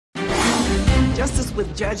Justice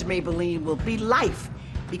with Judge Mablean will be life,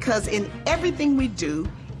 because in everything we do,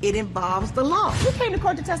 it involves the law. You came to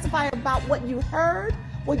court to testify about what you heard,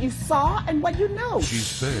 what you saw, and what you know.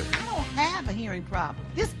 She's fair. I don't have a hearing problem.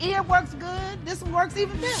 This ear works good. This one works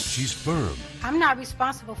even better. She's firm. I'm not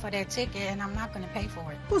responsible for that ticket, and I'm not going to pay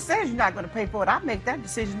for it. Who says you're not going to pay for it? I'll make that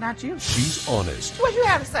decision, not you. She's honest. What you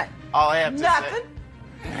have to say? All I have to Nothing.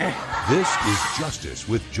 say. This is Justice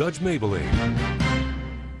with Judge Mablean.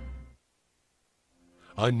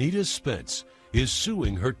 Anita Spence is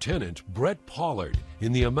suing her tenant, Brett Pollard,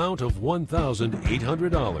 in the amount of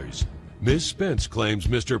 $1,800. Ms. Spence claims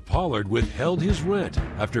Mr. Pollard withheld his rent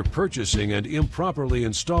after purchasing and improperly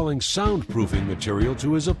installing soundproofing material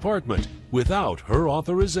to his apartment without her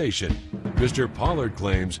authorization. Mr. Pollard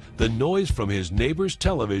claims the noise from his neighbor's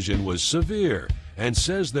television was severe and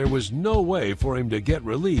says there was no way for him to get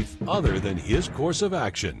relief other than his course of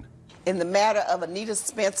action. In the matter of Anita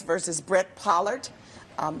Spence versus Brett Pollard,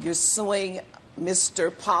 you're suing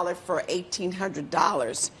Mr. Pollard for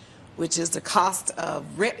 $1,800, which is the cost of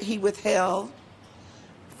rent he withheld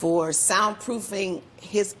for soundproofing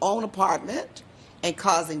his own apartment and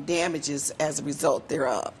causing damages as a result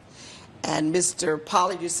thereof. And Mr.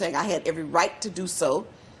 Pollard, you're saying I had every right to do so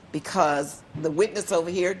because the witness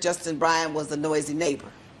over here, Justin Bryan, was a noisy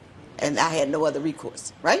neighbor, and I had no other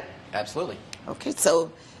recourse, right? Absolutely. Okay,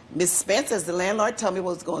 so Ms. Spence, as the landlord, tell me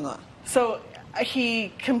what's going on. So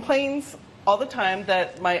he complains all the time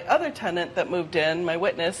that my other tenant that moved in, my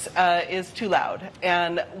witness, is too loud.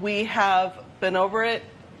 And we have been over it.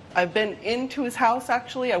 I've been into his house,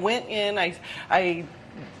 actually. I went in, I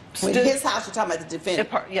stood... When his house, you're talking about the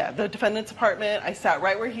defendant? Yeah, the defendant's apartment. I sat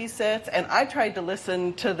right where he sits, and I tried to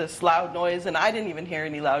listen to this loud noise, and I didn't even hear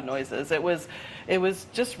any loud noises. It was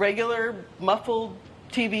just regular, muffled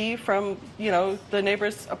TV from, the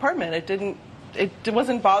neighbor's apartment. It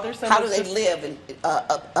wasn't bothersome. How do they live?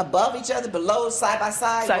 Above each other, below, side by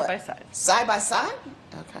side? Side by side. Side by side?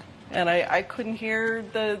 Okay. And I couldn't hear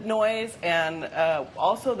the noise, and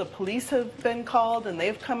also the police have been called, and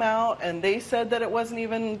they've come out, and they said that it wasn't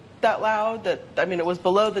even that loud, it was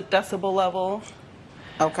below the decibel level.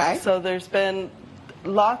 Okay. So there's been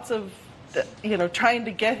lots of, trying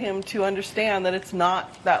to get him to understand that it's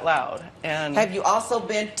not that loud. And have you also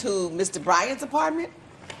been to Mr. Bryan's apartment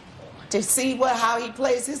to see how he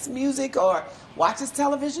plays his music or watches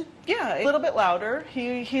television? Yeah, a little bit louder.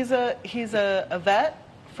 He's a vet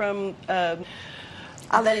from...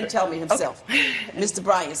 I'll let him tell me himself. Okay. Mr.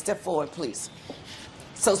 Bryan, step forward, please.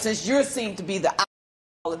 So since you seem to be the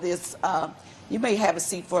all of this, you may have a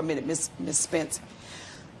seat for a minute, Miss Spence.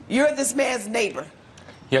 You're this man's neighbor.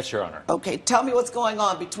 Yes, Your Honor. Okay, tell me what's going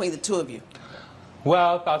on between the two of you.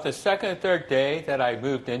 Well, about the second or third day that I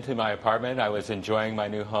moved into my apartment, I was enjoying my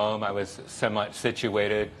new home. I was somewhat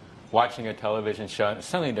situated, watching a television show, and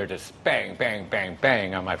suddenly they're just bang, bang, bang,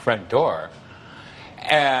 bang on my front door.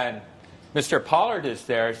 And Mr. Pollard is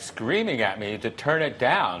there screaming at me to turn it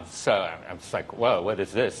down. So I'm just like, whoa, what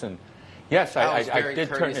is this? And yes, I did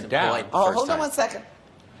turn it down. Oh, hold on 1 second.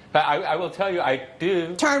 But I will tell you, I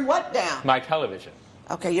do... Turn what down? My television.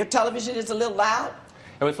 Okay, your television is a little loud?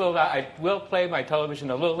 It was a little loud. I will play my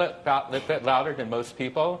television a little bit louder than most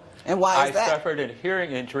people. And why is that? I suffered a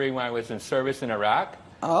hearing injury when I was in service in Iraq.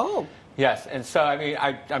 Oh. Yes, and so,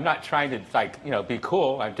 I'm not trying to, be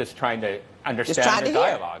cool. I'm just trying to understand the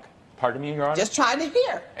dialogue. Pardon me, Your Honor? Just trying to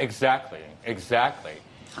hear. Exactly.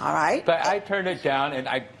 All right. But I turned it down, and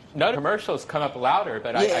I know commercials come up louder,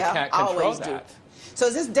 but I can't control that. Do. So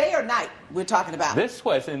is this day or night we're talking about? This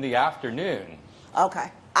was in the afternoon.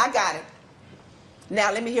 Okay, I got it.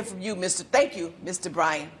 Now let me hear from you, Thank you, Mr.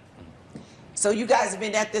 Bryan. So you guys have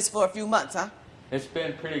been at this for a few months, huh? It's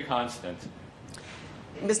been pretty constant.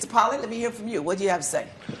 Mr. Pollard, let me hear from you. What do you have to say?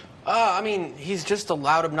 He's just a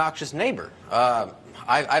loud, obnoxious neighbor.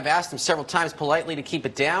 I've asked him several times politely to keep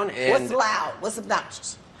it down. And what's loud? What's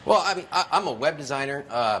obnoxious? Well, I'm a web designer.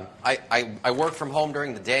 I work from home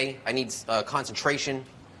during the day. I need concentration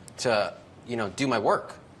to, do my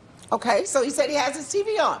work. Okay, so he said he has his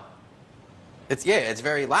TV on. It's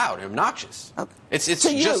very loud and obnoxious. Okay. It's to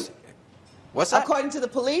just... you. What's that? According to the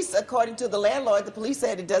police, according to the landlord, the police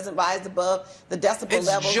said it doesn't rise above the decibel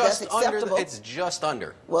level that's acceptable. It's just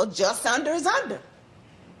under. Well, just under is under.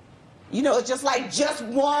 It's just like just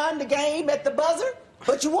won the game at the buzzer,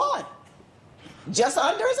 but you won. Just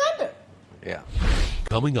under is under. Yeah.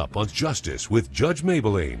 Coming up on Justice with Judge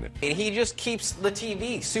Mablean. And he just keeps the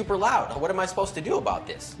TV super loud. What am I supposed to do about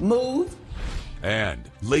this? Move.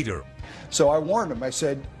 And later. So I warned him. I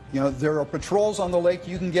said, there are patrols on the lake.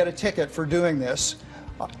 You can get a ticket for doing this.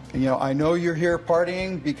 I know you're here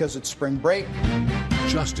partying because it's spring break.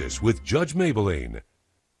 Justice with Judge Mablean.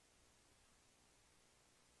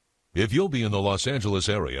 If you'll be in the Los Angeles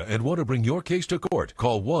area and want to bring your case to court,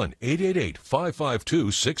 call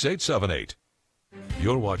 1-888-552-6878.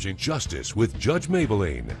 You're watching Justice with Judge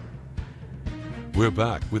Mablean. We're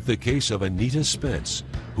back with the case of Anita Spence,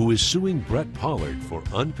 who is suing Brett Pollard for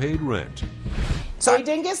unpaid rent. So he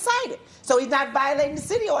didn't get cited. So he's not violating the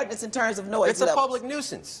city ordinance in terms of noise It's a levels. public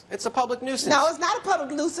nuisance. It's a public nuisance. No, it's not a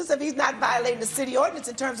public nuisance if he's not violating the city ordinance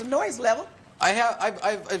in terms of noise level.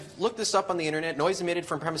 I've looked this up on the internet. Noise emitted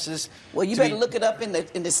from premises. Well, you better look it up in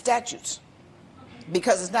the statutes,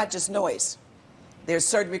 because it's not just noise. There's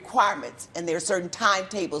certain requirements and there's certain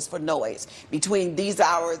timetables for noise between these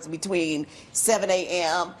hours, between 7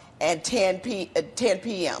 a.m. and 10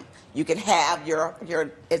 p.m. You can have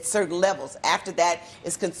your at certain levels. After that,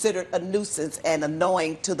 it's considered a nuisance and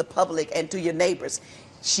annoying to the public and to your neighbors.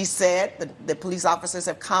 She said the police officers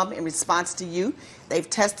have come in response to you. They've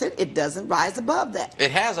tested. It doesn't rise above that.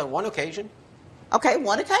 It has on one occasion. Okay,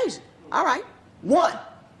 one occasion. All right. One.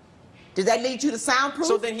 Did that lead you to soundproof?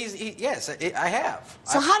 So then yes, I have.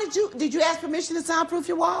 So how did you ask permission to soundproof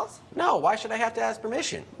your walls? No, why should I have to ask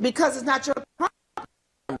permission? Because it's not your property.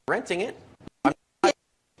 I'm renting it.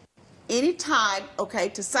 Any time, okay,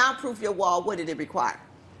 to soundproof your wall, what did it require?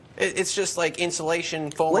 It's just like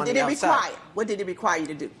insulation foam What on did the it outside. require? What did it require you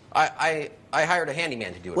to do? I hired a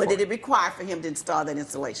handyman to do it What for did me. it require for him to install that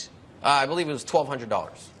insulation? I believe it was $1,200.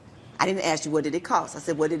 I didn't ask you what did it cost. I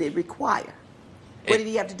said, what did it require? What did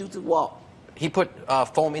he have to do to the wall? He put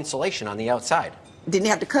foam insulation on the outside. Didn't he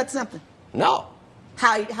have to cut something? No.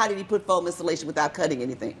 How did he put foam insulation without cutting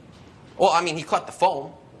anything? Well, I mean, he cut the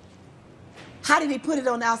foam. How did he put it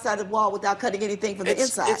on the outside of the wall without cutting anything from the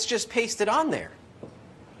inside? It's just pasted on there.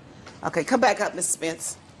 Okay, come back up, Ms.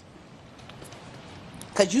 Spence.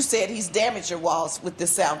 Because you said he's damaged your walls with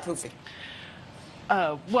this soundproofing.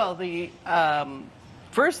 Well,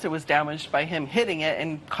 first it was damaged by him hitting it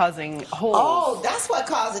and causing holes. Oh, that's what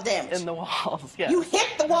caused the damage. In the walls. Yes. You hit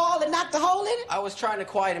the wall and knocked the hole in it? I was trying to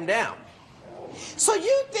quiet him down. So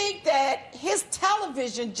you think that his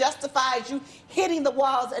television justifies you hitting the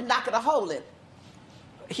walls and knocking a hole in it?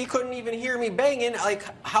 He couldn't even hear me banging. Like,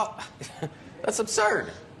 how? That's absurd.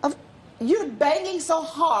 You're banging so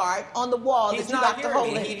hard on the wall He's that you not knocked the hole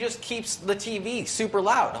in hearing me. it. He just keeps the TV super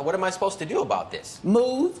loud. What am I supposed to do about this?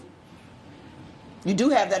 Move. You do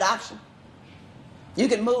have that option. You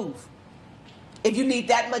can move. If you need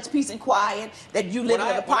that much peace and quiet, that you live in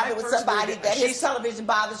an apartment with somebody, that his television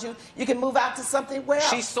bothers you, you can move out to something where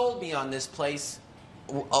else. She sold me on this place.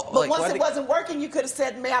 But once it wasn't working, you could have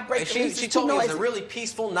said, may I break the lease? She told me it was a really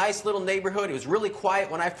peaceful, nice little neighborhood. It was really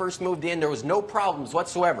quiet when I first moved in. There was no problems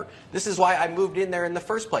whatsoever. This is why I moved in there in the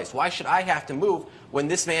first place. Why should I have to move when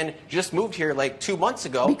this man just moved here like 2 months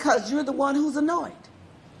ago? Because you're the one who's annoyed.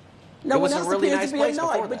 No one else appears to be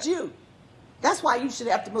annoyed but you. That's why you should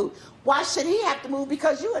have to move. Why should he have to move?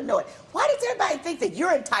 Because you're annoyed. Why does everybody think that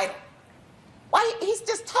you're entitled? Why? He's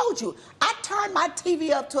just told you. I turned my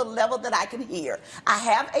TV up to a level that I can hear. I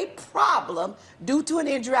have a problem due to an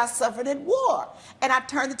injury I suffered in war. And I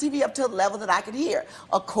turned the TV up to a level that I can hear.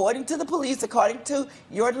 According to the police, according to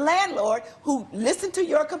your landlord who listened to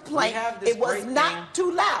your complaint, it was not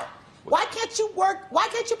too loud. Why can't you why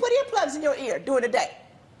can't you put earplugs in your ear during the day?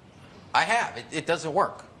 I have. It doesn't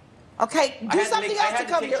work. Okay, do something else to cover your ears. I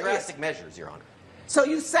had to take drastic measures, Your Honor. So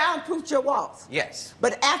you soundproofed your walls? Yes.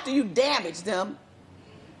 But after you damaged them?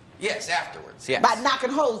 Yes, afterwards, yes. By knocking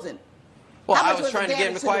holes in them? Well, I was trying to get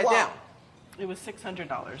him to quiet down. It was $600.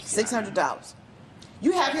 $600.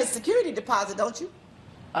 You have his security deposit, don't you?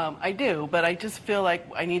 I do, but I just feel like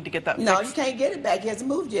I need to get that fixed. No, you can't get it back. He hasn't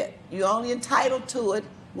moved yet. You're only entitled to it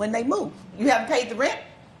when they move. You haven't paid the rent?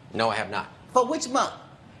 No, I have not. For which month?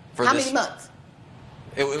 For How many months?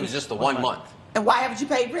 It was just the 1 month. And why haven't you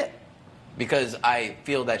paid rent? Because I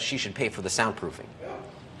feel that she should pay for the soundproofing.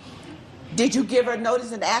 Did you give her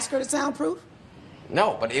notice and ask her to soundproof?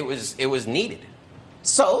 No, but it was needed.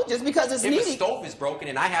 So, just because it's needed... If the stove is broken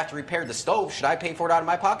and I have to repair the stove, should I pay for it out of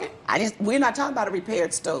my pocket? We're not talking about a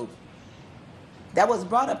repaired stove. That was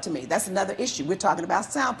brought up to me. That's another issue. We're talking about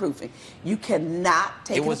soundproofing. You cannot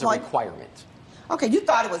take it was a requirement. Okay, you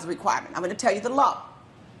thought it was a requirement. I'm going to tell you the law.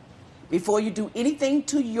 Before you do anything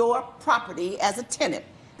to your property as a tenant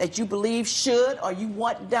that you believe should or you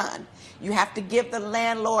want done, you have to give the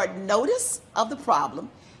landlord notice of the problem.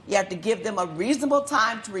 You have to give them a reasonable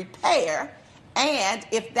time to repair. And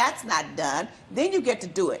if that's not done, then you get to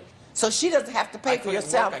do it. So she doesn't have to pay for your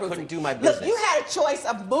soundproofing. I couldn't do my business. Look, you had a choice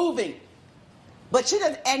of moving. But she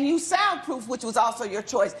doesn't, and you soundproof, which was also your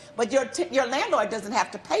choice. But your landlord doesn't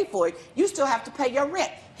have to pay for it. You still have to pay your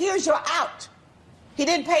rent. Here's your out. he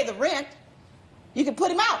didn't pay the rent, you can put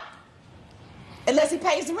him out. Unless he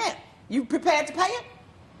pays the rent. You prepared to pay it?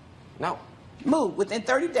 No. Move within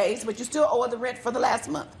 30 days, but you still owe the rent for the last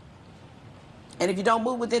month. And if you don't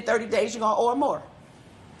move within 30 days, you're going to owe more.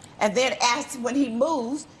 And then when he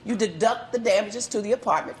moves, you deduct the damages to the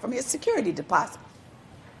apartment from his security deposit.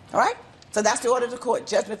 All right? So that's the order of the court.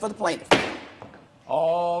 Judgment for the plaintiff.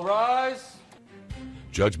 All rise.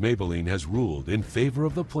 Judge Mablean has ruled in favor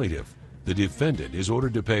of the plaintiff. The defendant is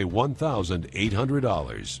ordered to pay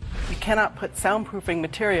 $1,800. You cannot put soundproofing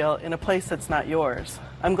material in a place that's not yours.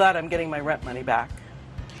 I'm glad I'm getting my rent money back.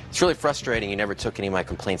 It's really frustrating you never took any of my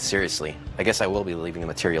complaints seriously. I guess I will be leaving the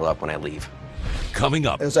material up when I leave. Coming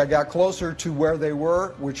up. As I got closer to where they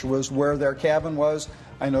were, which was where their cabin was,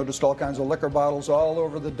 I noticed all kinds of liquor bottles all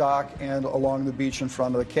over the dock and along the beach in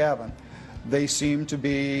front of the cabin. They seemed to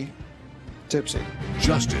be tipsy.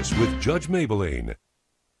 Justice with Judge Mablean.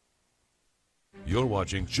 You're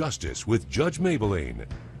watching Justice with Judge Mablean.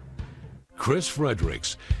 Chris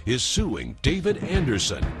Fredericks is suing David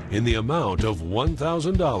Anderson in the amount of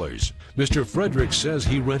 $1,000. Mr. Fredericks says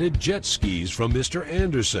he rented jet skis from Mr.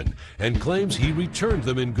 Anderson and claims he returned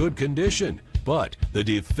them in good condition, but the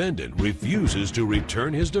defendant refuses to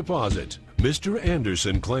return his deposit. Mr.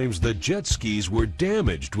 Anderson claims the jet skis were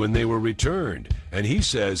damaged when they were returned, and he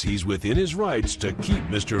says he's within his rights to keep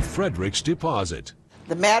Mr. Fredericks' deposit.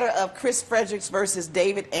 The matter of Chris Fredericks versus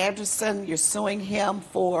David Anderson, you're suing him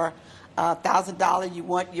for $1,000. You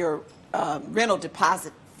want your rental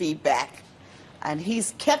deposit fee back. And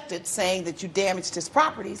he's kept it, saying that you damaged his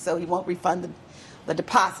property, so he won't refund the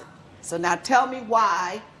deposit. So now tell me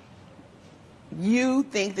why you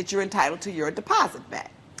think that you're entitled to your deposit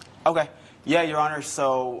back. Okay. Yeah, Your Honor.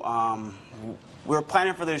 So we were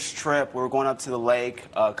planning for this trip. We were going up to the lake,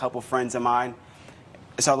 a couple friends of mine.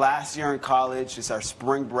 It's our last year in college. It's our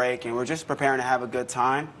spring break, and we're just preparing to have a good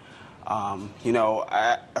time. You know,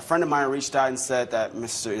 a friend of mine reached out and said that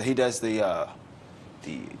he does the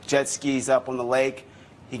jet skis up on the lake.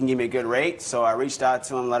 He can give me a good rate. So I reached out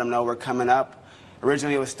to him, let him know we're coming up.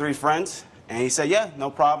 Originally, it was 3 friends, and he said, yeah,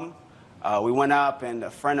 no problem. We went up, and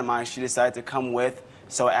a friend of mine, she decided to come with.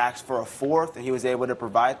 So I asked for a 4th, and he was able to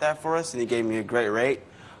provide that for us, and he gave me a great rate,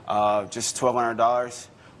 just $1,200.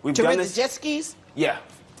 We've to done rent this. the jet skis? Yeah.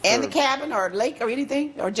 And the cabin or lake or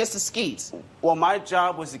anything? Or just the skis? Well, my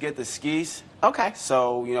job was to get the skis. Okay.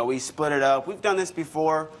 So, you know, we split it up. We've done this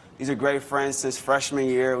before. These are great friends since freshman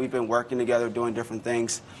year. We've been working together, doing different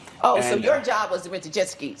things. Oh, and, so your job was to rent the jet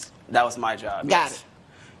skis? That was my job. Got yes.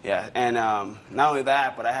 it. Yeah, and not only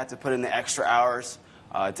that, but I had to put in the extra hours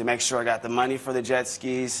to make sure I got the money for the jet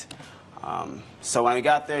skis. So when we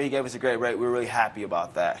got there, he gave us a great rate. We were really happy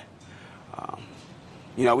about that.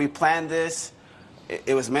 You know, we planned this.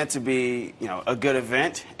 It was meant to be, you know, a good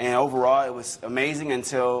event, and overall it was amazing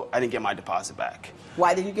until I didn't get my deposit back.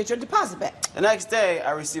 Why didn't you get your deposit back? The next day,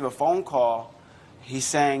 I received a phone call. He's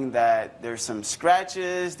saying that there's some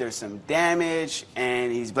scratches, there's some damage,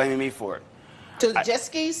 and he's blaming me for it. To the jet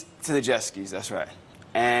skis? To the jet skis, that's right.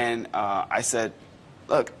 And I said,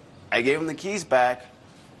 look, I gave him the keys back.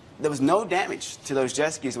 There was no damage to those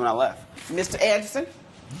jet skis when I left. Mr. Anderson?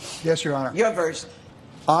 Yes, Your Honor. Your version.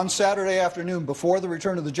 On Saturday afternoon, before the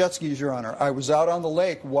return of the jet skis, Your Honor, I was out on the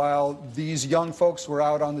lake while these young folks were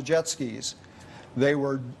out on the jet skis. They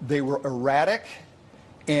were erratic,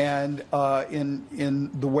 and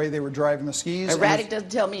in the way they were driving the skis. Erratic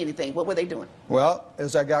doesn't tell me anything. What were they doing? Well,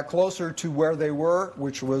 as I got closer to where they were,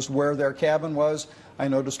 which was where their cabin was, I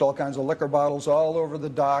noticed all kinds of liquor bottles all over the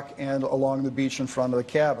dock and along the beach in front of the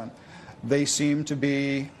cabin. They seemed to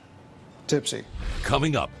be tipsy.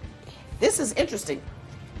 Coming up. This is interesting.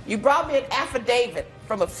 You brought me an affidavit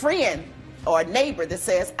from a friend or a neighbor that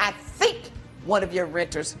says, I think one of your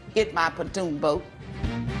renters hit my pontoon boat.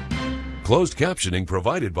 Closed captioning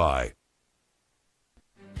provided by.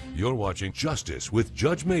 You're watching Justice with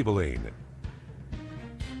Judge Mablean.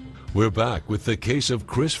 We're back with the case of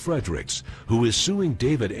Chris Fredericks, who is suing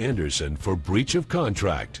David Anderson for breach of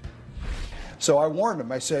contract. So I warned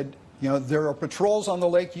him. I said, you know, there are patrols on the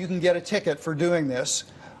lake. You can get a ticket for doing this.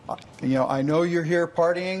 You know, I know you're here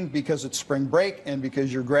partying because it's spring break and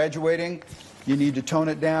because you're graduating. You need to tone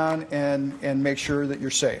it down and make sure that you're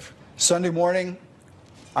safe. Sunday morning,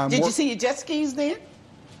 Did you see your jet skis then?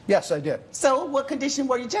 Yes, I did. So what condition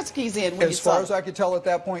were your jet skis in when you saw As far as I could tell at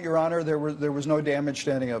that point, Your Honor, there was no damage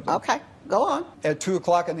to any of them. Okay, go on. At 2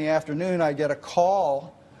 o'clock in the afternoon, I get a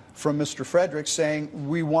call from Mr. Fredericks saying,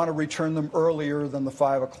 we want to return them earlier than the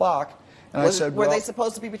 5 o'clock. And I said, were well, they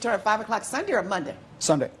supposed to be returned at 5 o'clock Sunday or Monday?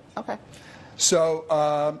 Sunday. Okay.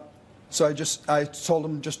 So So I told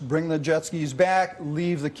him just bring the jet skis back,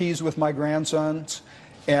 leave the keys with my grandsons,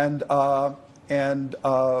 and I'll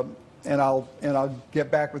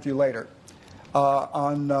get back with you later.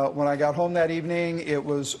 When I got home that evening, it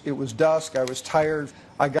was dusk. I was tired.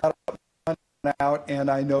 I got up and went out,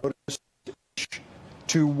 and I noticed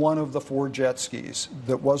to one of the 4 jet skis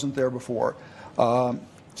that wasn't there before.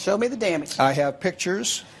 Show me the damage. I have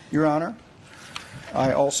pictures, Your Honor.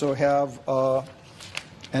 I also have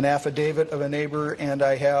an affidavit of a neighbor, and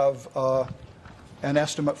I have an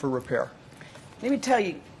estimate for repair. Let me tell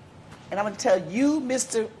you, and I'm going to tell you,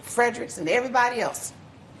 Mr. Fredericks, and everybody else,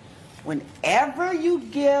 whenever you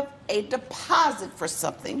give a deposit for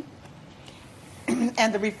something,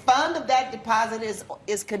 and the refund of that deposit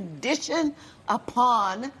is conditioned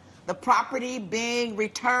upon the property being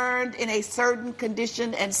returned in a certain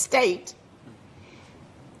condition and state,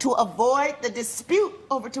 to avoid the dispute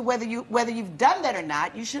over to whether you've done that or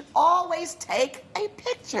not, you should always take a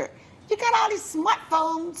picture. You got all these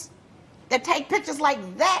smartphones that take pictures like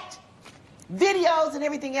that, videos and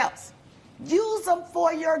everything else. Use them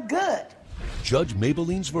for your good. Judge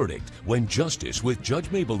Mablean's verdict when Justice with Judge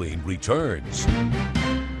Mablean returns.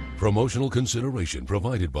 Promotional consideration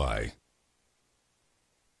provided by.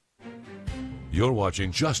 You're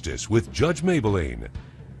watching Justice with Judge Mablean.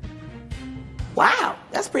 Wow,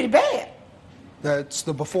 that's pretty bad. That's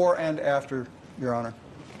the before and after, Your Honor.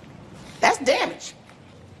 That's damage.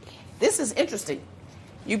 This is interesting.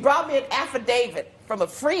 You brought me an affidavit from a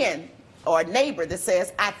friend or a neighbor that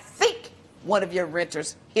says, I think one of your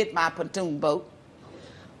renters hit my pontoon boat.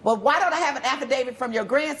 Well, why don't I have an affidavit from your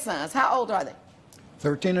grandsons? How old are they?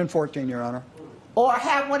 13 and 14, Your Honor. Or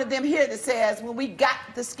have one of them here that says, when we got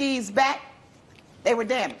the skis back, they were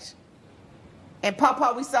damaged. And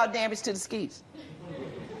Papa, we saw damage to the skis.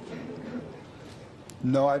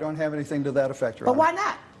 No, I don't have anything to that effect, Your Honor. But why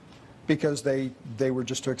not? Because they were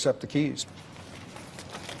just to accept the keys.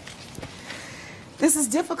 This is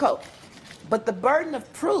difficult, but the burden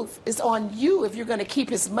of proof is on you if you're going to keep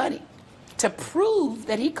his money to prove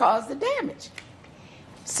that he caused the damage.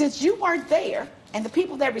 Since you weren't there and the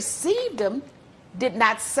people that received them did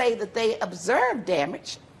not say that they observed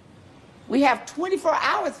damage, we have 24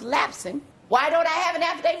 hours lapsing. Why don't I have an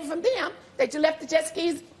affidavit from them that you left the jet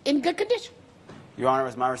skis in good condition? Your Honor,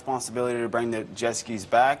 it's my responsibility to bring the jet skis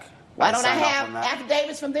back. Why don't I signed off have on that.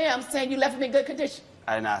 affidavits from them saying you left them in good condition?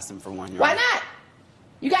 I didn't ask them for one, Your Why Honor. not?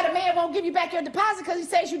 You got a man won't give you back your deposit because he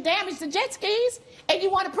says you damaged the jet skis and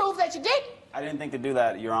you want to prove that you didn't? I didn't think to do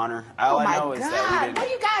that, Your Honor. All Oh I know my is that we God, didn't. what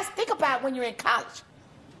do you guys think about when you're in college?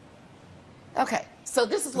 Okay, so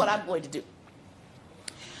this is what I'm going to do.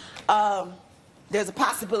 There's a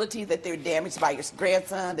possibility that they were damaged by your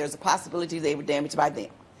grandson. There's a possibility they were damaged by them.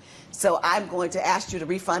 So I'm going to ask you to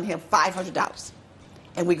refund him $500,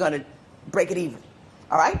 and we're going to break it even.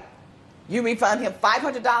 All right? You refund him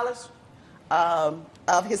 $500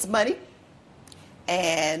 of his money,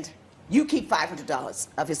 and you keep $500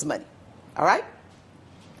 of his money. All right?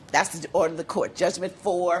 That's the order of the court. Judgment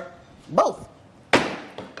for both.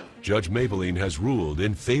 Judge Mablean has ruled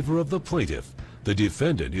in favor of the plaintiff. The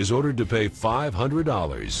defendant is ordered to pay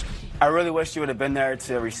 $500. I really wish you would have been there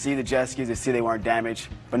to receive the jet skis to see they weren't damaged.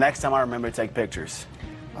 But next time I remember to take pictures.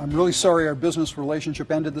 I'm really sorry our business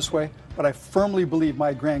relationship ended this way, but I firmly believe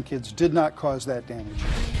my grandkids did not cause that damage.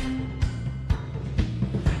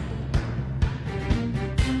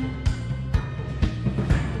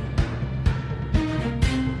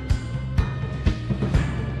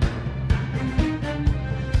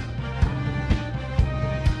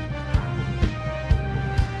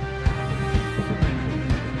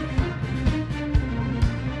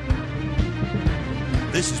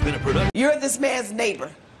 This has been a production. You're this man's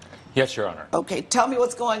neighbor. Yes, Your Honor. Okay, tell me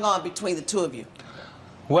what's going on between the two of you.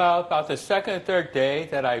 Well, about the second and third day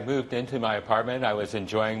that I moved into my apartment, I was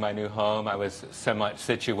enjoying my new home. I was somewhat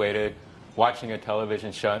situated, watching a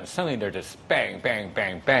television show, and suddenly they're just bang, bang,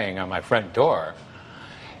 bang, bang on my front door.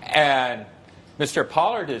 And Mr.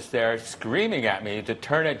 Pollard is there screaming at me to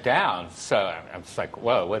turn it down. So I'm just like,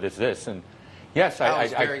 whoa, what is this? And yes,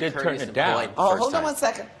 I did turn it down. Oh, hold on one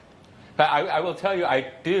second. But I will tell you,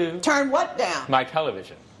 I do. Turn what down? My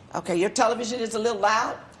television. Okay, your television is a little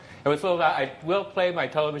loud. It was a little loud. I will play my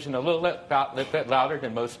television a little bit louder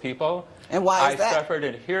than most people. And why is that? I suffered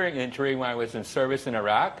a hearing injury when I was in service in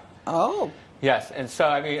Iraq. Oh. Yes, and so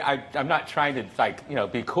I mean, I'm not trying to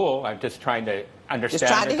be cool. I'm just trying to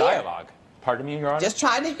understand trying the to hear. dialogue. Pardon me, Your Honor. Just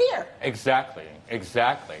trying to hear. Exactly.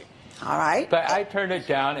 All right. But I turned it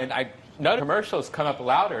down, and I know commercials come up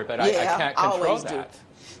louder, but I can't control always that. do.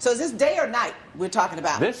 So is this day or night we're talking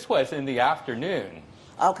about? This was in the afternoon.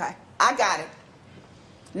 Okay, I got it.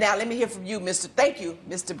 Now let me hear from you, Thank you,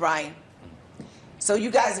 Mr. Bryan. So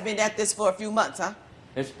you guys have been at this for a few months, huh?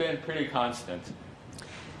 It's been pretty constant.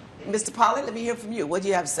 Mr. Pollard, let me hear from you. What do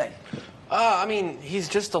you have to say? I mean, he's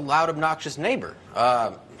just a loud, obnoxious neighbor.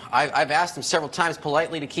 I've asked him several times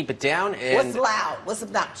politely to keep it down. And What's loud? What's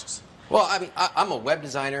obnoxious? Well, I mean, I'm a web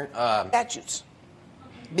designer. Statutes.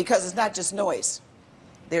 Because it's not just noise.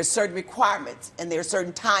 There's certain requirements and there are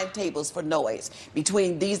certain timetables for noise.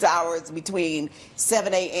 Between these hours, between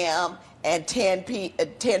 7 a.m. and 10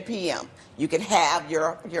 p.m. You can have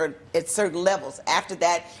your at certain levels. After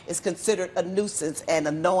that, it's considered a nuisance and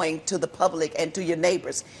annoying to the public and to your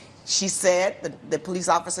neighbors. She said the police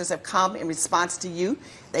officers have come in response to you.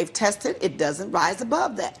 They've tested. It doesn't rise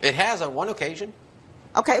above that. It has on one occasion.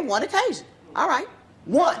 Okay, one occasion. All right.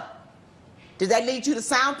 One. Did that lead you to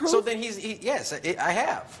soundproof? So then yes, I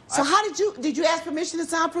have. So how did you ask permission to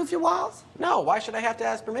soundproof your walls? No, why should I have to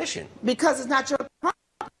ask permission? Because it's not your property.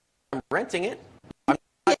 I'm renting it.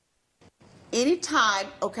 Any time,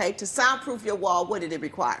 okay, to soundproof your wall, what did it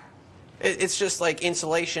require? It's just like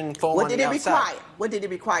insulation foam What on did the it outside. require? What did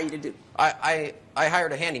it require you to do? I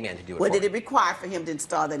hired a handyman to do it What for did me. it require for him to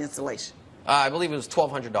install that insulation? I believe it was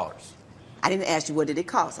 $1,200. I didn't ask you what did it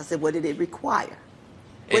cost. I said what did it require?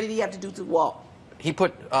 What did he have to do to the wall? He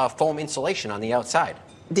put foam insulation on the outside.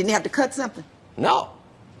 Didn't he have to cut something? No.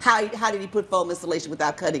 How did he put foam insulation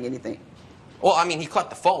without cutting anything? Well, I mean, he cut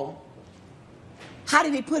the foam. How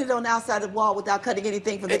did he put it on the outside of the wall without cutting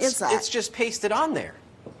anything from the inside? It's just pasted on there.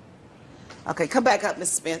 Okay, come back up, Mrs.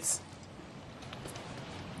 Spence.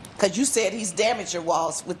 Because you said he's damaged your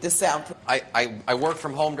walls with this soundproof. I work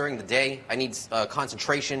from home during the day. I need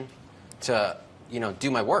concentration to,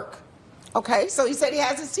 do my work. Okay, so he said he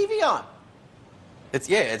has his TV on.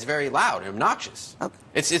 It's very loud and obnoxious. Okay.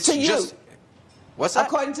 It's to you. just. What's that?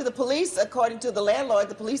 According to the police, according to the landlord,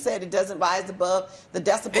 the police said it doesn't rise above the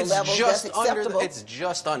decibel level that's acceptable. It's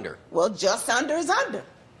just under. Well, just under is under.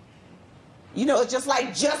 It's just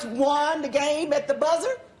like just won the game at the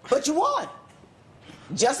buzzer, but you won.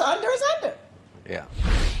 Just under is under. Yeah.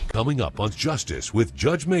 Coming up on Justice with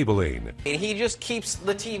Judge Mablean. And he just keeps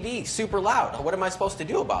the TV super loud. What am I supposed to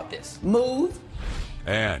do about this? Move.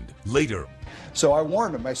 And later. So I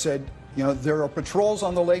warned him. I said, there are patrols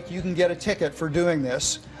on the lake. You can get a ticket for doing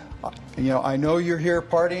this. I know you're here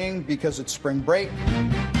partying because it's spring break.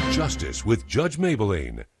 Justice with Judge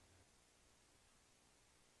Mablean.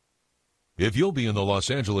 If you'll be in the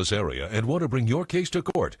Los Angeles area and want to bring your case to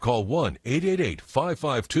court, call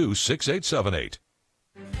 1-888-552-6878.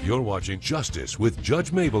 You're watching Justice with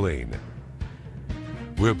Judge Mablean.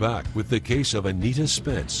 We're back with the case of Anita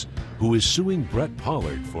Spence, who is suing Brett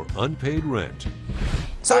Pollard for unpaid rent.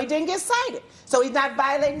 So he didn't get cited. So he's not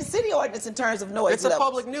violating the city ordinance in terms of noise It's a levels.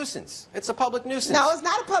 public nuisance. It's a public nuisance. No, it's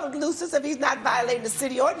not a public nuisance if he's not violating the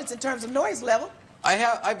city ordinance in terms of noise level.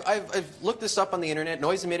 I've looked this up on the internet.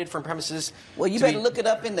 Noise emitted from premises. Well, you better look it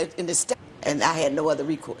up in the state. And I had no other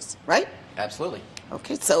recourse, right? Absolutely.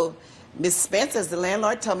 Okay, so Ms. Spence, as the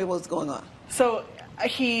landlord, tell me what's going on. So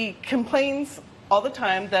he complains all the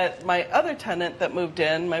time that my other tenant that moved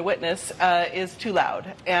in, my witness, is too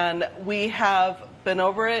loud. And we have been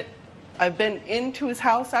over it. I've been into his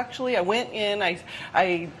house, actually. I went in. I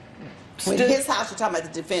When his house, you're talking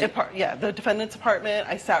about the defendant. Yeah, the defendant's apartment.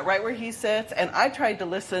 I sat right where he sits, and I tried to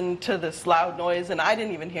listen to this loud noise, and I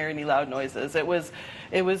didn't even hear any loud noises. It was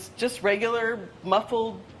just regular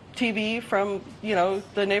muffled TV from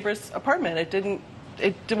the neighbor's apartment.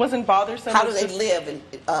 It wasn't bothersome. How do they live?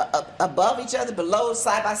 Above each other, below,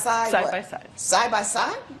 side by side? Side by side. Side by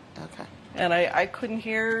side? Okay. And I couldn't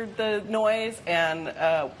hear the noise, and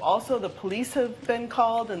also the police have been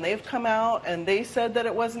called, and they've come out, and they said that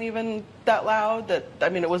it wasn't even that loud,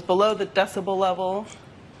 it was below the decibel level.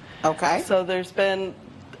 Okay. So there's been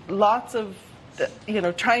lots of,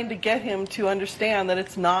 trying to get him to understand that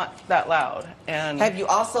it's not that loud. And have you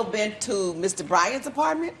also been to Mr. Bryan's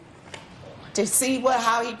apartment to see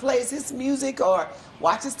how he plays his music or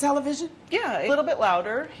watch his television? Yeah, a little bit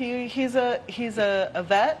louder. He's a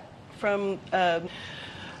vet. From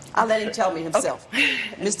I'll let him tell me himself. Okay.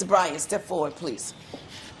 Mr. Bryan, step forward, please.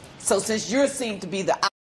 So since you seem to be the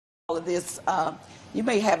all of this, you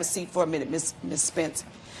may have a seat for a minute, Miss Spence.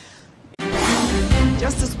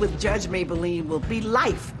 Justice with Judge Mablean will be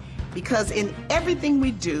life, because in everything we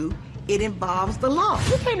do, it involves the law.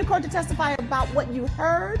 You came to court to testify about what you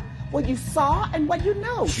heard, what you saw, and what you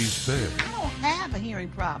know. She's fair. I don't have a hearing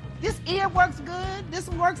problem. This ear works good. This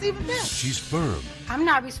one works even better. She's firm. I'm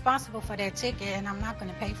not responsible for that ticket, and I'm not going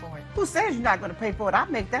to pay for it. Who says you're not going to pay for it? I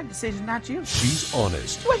make that decision, not you. She's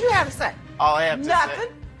honest. What you have to say? All I have to Nothing.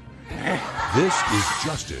 This is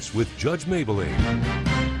Justice with Judge Mablean.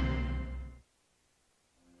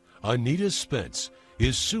 Anita Spence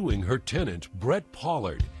is suing her tenant, Brett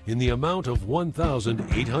Pollard, in the amount of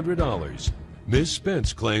 $1,800. Ms.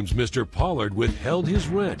 Spence claims Mr. Pollard withheld his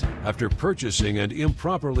rent after purchasing and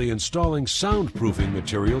improperly installing soundproofing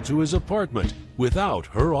material to his apartment without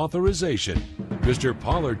her authorization. Mr.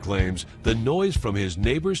 Pollard claims the noise from his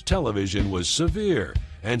neighbor's television was severe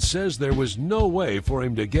and says there was no way for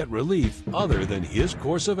him to get relief other than his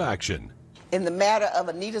course of action. In the matter of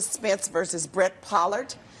Anita Spence versus Brett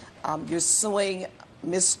Pollard, you're suing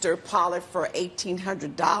Mr. Pollard for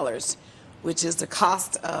 $1,800, which is the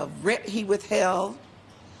cost of rent he withheld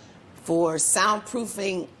for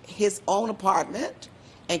soundproofing his own apartment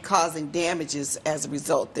and causing damages as a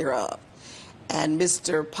result thereof. And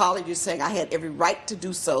Mr. Pollard, you're saying I had every right to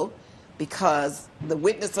do so because the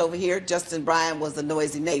witness over here, Justin Bryan, was a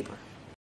noisy neighbor.